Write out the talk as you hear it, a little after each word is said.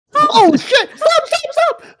Oh shit!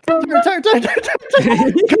 Stop! Turn!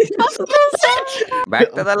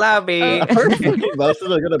 Back to the lobby.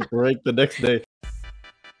 Mouses are gonna break the next day.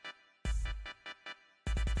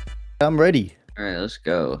 I'm ready. All right, let's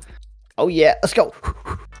go. Oh yeah, let's go.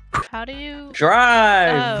 How do you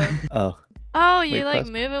Drive. Oh. Oh, you Wait, like press-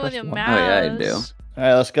 move it with press your one. mouse. Oh, yeah, I do. All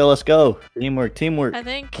right, let's go. Teamwork. I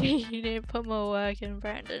think you need to put more work in,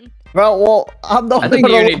 Brandon. Bro, well, I'm not. I think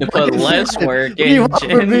you need to put less work in, What do you want from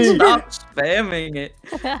Jen. me? Stop spamming it.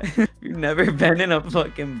 You've never been in a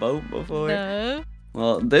fucking boat before. No.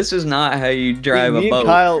 Well, this is not how you drive Me a and boat.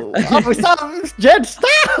 Kyle. Oh, stop, Jen,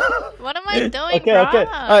 stop. What am I doing Okay. wrong?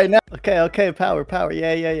 All right, now. Okay. Power.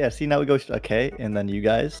 Yeah. See, now we go. Okay, and then you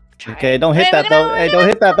guys. Okay, don't hit that though. Hey, don't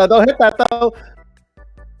hit that though. Don't hit that though.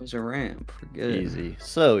 There's a ramp. We're good. Easy,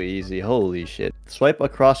 so easy. Holy shit. Swipe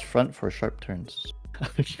across front for sharp turns.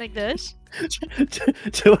 Like this? Who's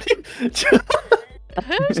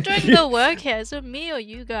Who's doing the work here? Is it me or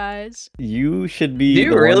you guys? You should be. Do you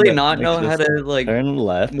the one really that not makes know how us to like turn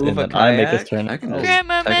left, move and a then I make us kayak? turn. I can Oh. just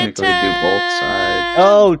technically do both sides.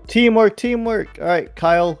 Oh, teamwork. All right,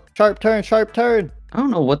 Kyle. Sharp turn. I don't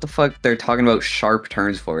know what the fuck they're talking about sharp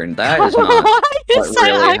turns for, and that is not Why you what so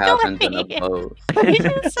really ugly? happens in a boat. Why you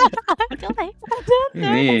so ugly? What do you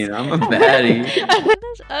mean? I'm a baddie. I took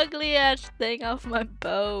this ugly ass thing off my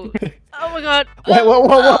boat. Oh my god. Wait, whoa.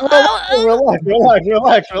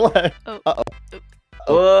 Relax. Whoa.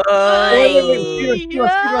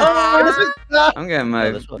 What? I'm getting my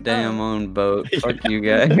Oh, this one. damn own boat. Fuck you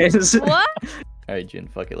guys. What? Alright, Jin,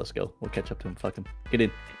 fuck it, let's go. We'll catch up to him. Fuck him. Get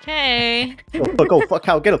in. Okay. Go, fuck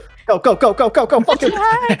Kyle, get him. Go, fuck him.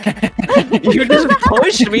 You just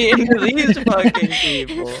pushed me into these fucking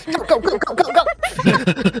people. Go.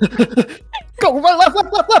 Go, right, left.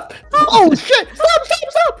 Oh shit!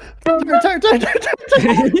 Stop! Turn.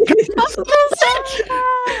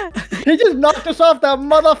 He just knocked us off, that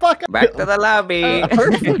motherfucker. Back to the lobby.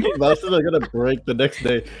 Mouses are gonna break the next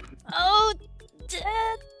day. Oh,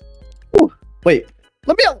 Dad. Wait,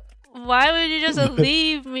 let me out. Why would you just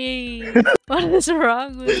leave me? What is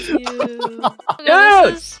wrong with you?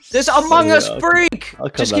 Dude, this Among Us okay. freak I'll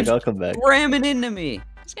just come keeps back. I'll come back. ramming into me.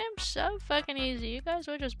 This game's so fucking easy. You guys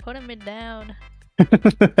were just putting me down.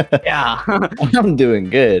 Yeah. I'm doing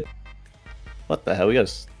good. What the hell? We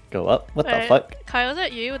gotta go up. What the Wait. fuck? Kyle, is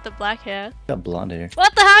that you with the black hair? Got blonde hair.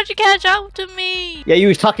 What the hell did you catch up to me? Yeah, you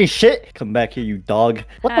was talking shit. Come back here, you dog.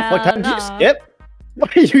 What the fuck? How did you no. skip?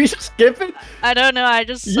 What are you skipping? I don't know. I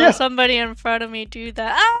just saw Yeah. somebody in front of me do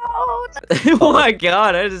that. Ow! Oh my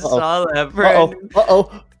god, I just saw that, bro. Uh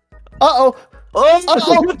oh!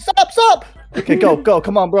 Stop! Okay, go!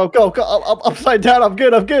 Come on, bro, go! I'm upside down. I'm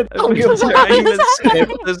good. I'm trying to skip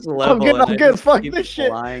this level. I'm good. Fuck Keep this shit.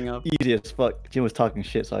 flying up. Easy as fuck. Jim was talking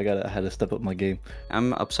shit, so I had to step up my game.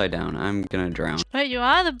 I'm upside down. I'm gonna drown. Wait, you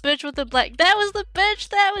are the bitch with the black. That was the bitch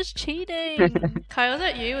that was cheating. Kyle, is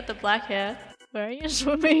that you with the black hair? Where are you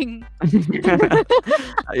swimming?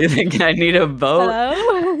 You think I need a boat?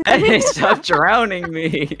 Hello? Hey, stop drowning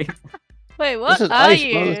me. Wait, what This is are ice,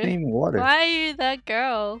 you? bro. This ain't even water. Why are you that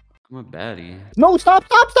girl? I'm a baddie. No, stop!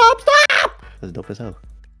 That's dope as hell.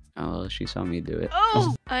 Oh, well, she saw me do it.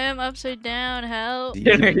 Oh, I am upside down. Help!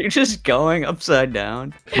 Are you just going upside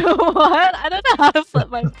down? What? I don't know how to flip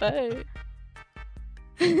my boat.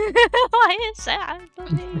 Why is that for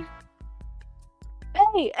me?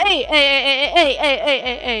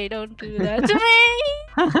 Hey, don't do that to me!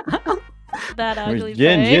 That ugly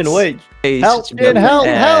Jin, face. wait. Hey, Help, such a Jin, help!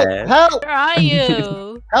 Where are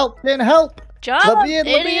you? Help, Jin, help! Jump, Let me in.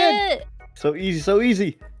 idiot! So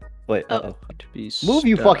easy. Wait, Oh. Move,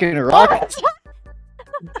 you fucking rock!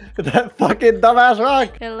 That fucking dumbass rock!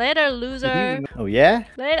 Okay, later, loser. Oh yeah?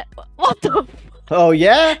 Later. What the? Oh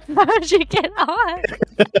yeah? How'd you get on?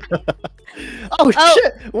 Oh, Oh.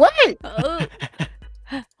 shit! Wait! Oh.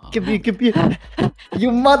 Give me,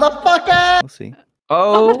 you motherfucker! We'll see.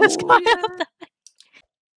 Oh, What's going on?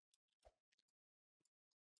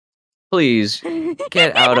 please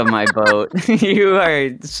get out of my boat. You are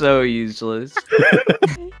so useless.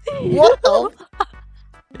 What the?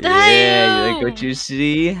 Yeah, you like what you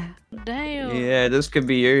see? Damn. Yeah, this could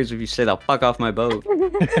be yours if you say the fuck off my boat.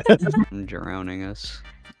 I'm drowning us.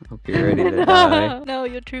 Hope you're ready to die. No,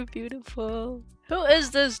 you're too beautiful. Who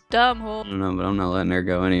is this dumb I hole? don't know, but I'm not letting her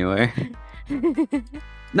go anywhere.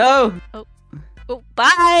 No! Oh,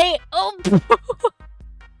 bye! Oh!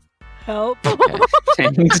 Help.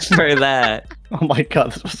 Thanks for that. Oh my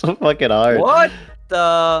god, this was so fucking hard. What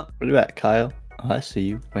the? Where you at, Kyle? Oh, I see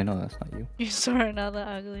you. Wait, no, that's not you. You saw another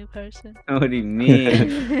ugly person. What do you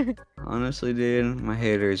mean? Honestly, dude, my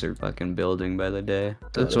haters are fucking building by the day.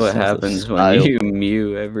 That's what happens when you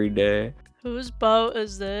mew every day. Whose boat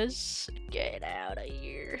is this? Get out of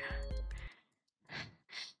here.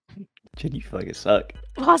 Dude, you fucking suck.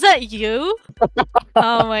 Was that you?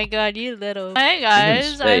 Oh my god, you little. Hey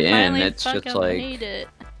guys, I stay in, finally it's just fucking like- made it.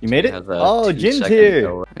 You made it? Have a Oh, 2 Jin's second here.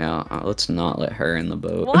 delay. Yeah, let's not let her in the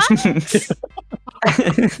boat. What?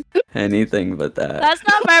 Anything but that. That's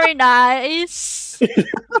not very nice.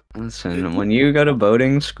 Listen, when you go to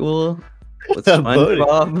boating school with Boating.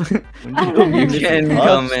 SpongeBob, When you miss can the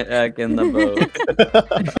come bus. back in the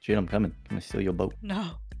boat. Dude, I'm coming. I'm gonna steal your boat. No,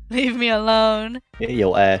 leave me alone. Get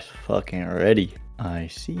your ass fucking ready. I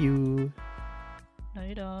see you. No,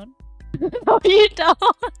 you don't. No, you don't.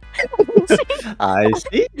 I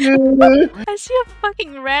see you. I see a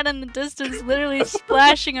fucking rat in the distance literally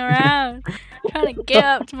splashing around. Trying to get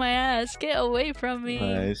up to my ass. Get away from me.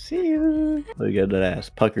 I see you. Look at that ass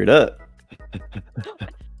puckered up.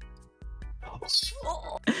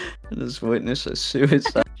 Oh, I just witnessed a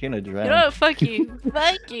suicide. You're gonna drown. you know what? Fuck you.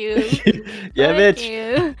 Fuck you. Yeah, Fuck bitch.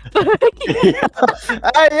 you. Fuck you.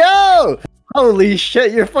 Hey, yo! Holy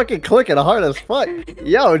shit, you're fucking clicking hard as fuck.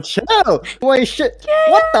 Yo, chill. Wait, shit.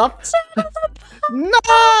 What the?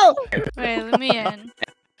 No! Wait, let me in.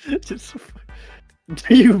 Just,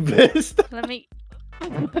 you missed. Let me.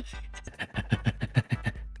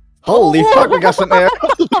 Holy fuck, we got some air.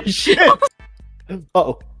 Holy shit.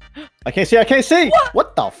 Uh-oh. I can't see, I can't see.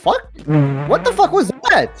 What the fuck? What the fuck was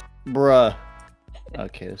that? Bruh.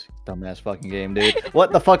 Okay, this dumbass fucking game, dude.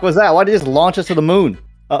 What the fuck was that? Why did you just launch us to the moon?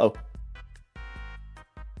 Uh-oh.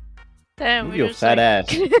 Damn, Move we your just fat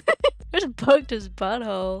like... ass. we just poked his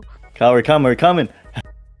butthole. Kyle, we're coming, we're coming.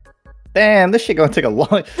 Damn, this shit gonna take a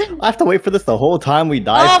long... I have to wait for this the whole time we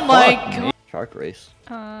die. Oh my Fuck God. me. Shark race.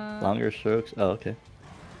 Longer strokes. Oh, okay.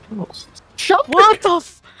 Shark! What the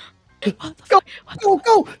f- What the Go, fuck? What the Go,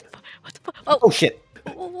 go! What the fuck? Oh, Oh, shit.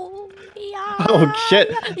 oh, yeah. Oh, shit.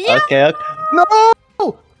 Yeah. Okay, okay. No!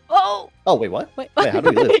 Oh, Oh, wait, what? wait. Wait, how do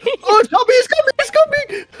we live? Oh, it's coming, it's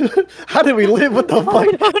coming, it's coming! How did we live? What the I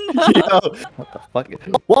fuck? don't know. Yo, what the fuck?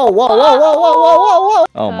 Whoa, whoa, whoa, whoa, whoa, whoa, whoa, whoa!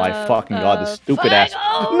 Oh my fucking god, this stupid fuck. ass.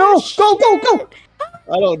 Oh, No, go, shit. go, go!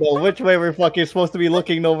 I don't know which way we're fucking supposed to be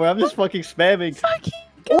looking over. I'm just fucking spamming. Fucking.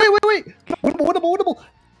 Oh, wait. Winnable.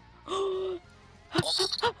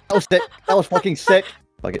 That was sick. That was fucking sick.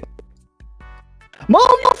 Fuck it. Mom,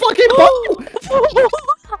 you fucking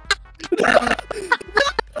boat!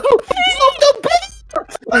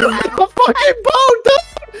 The fucking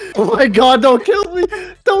boat! Oh my god, don't kill me!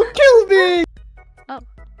 Don't kill me! Oh.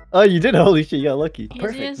 Oh, you did? Holy shit, you got lucky. Easiest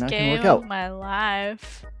Perfect, now it can game work of out. my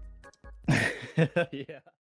life. Yeah.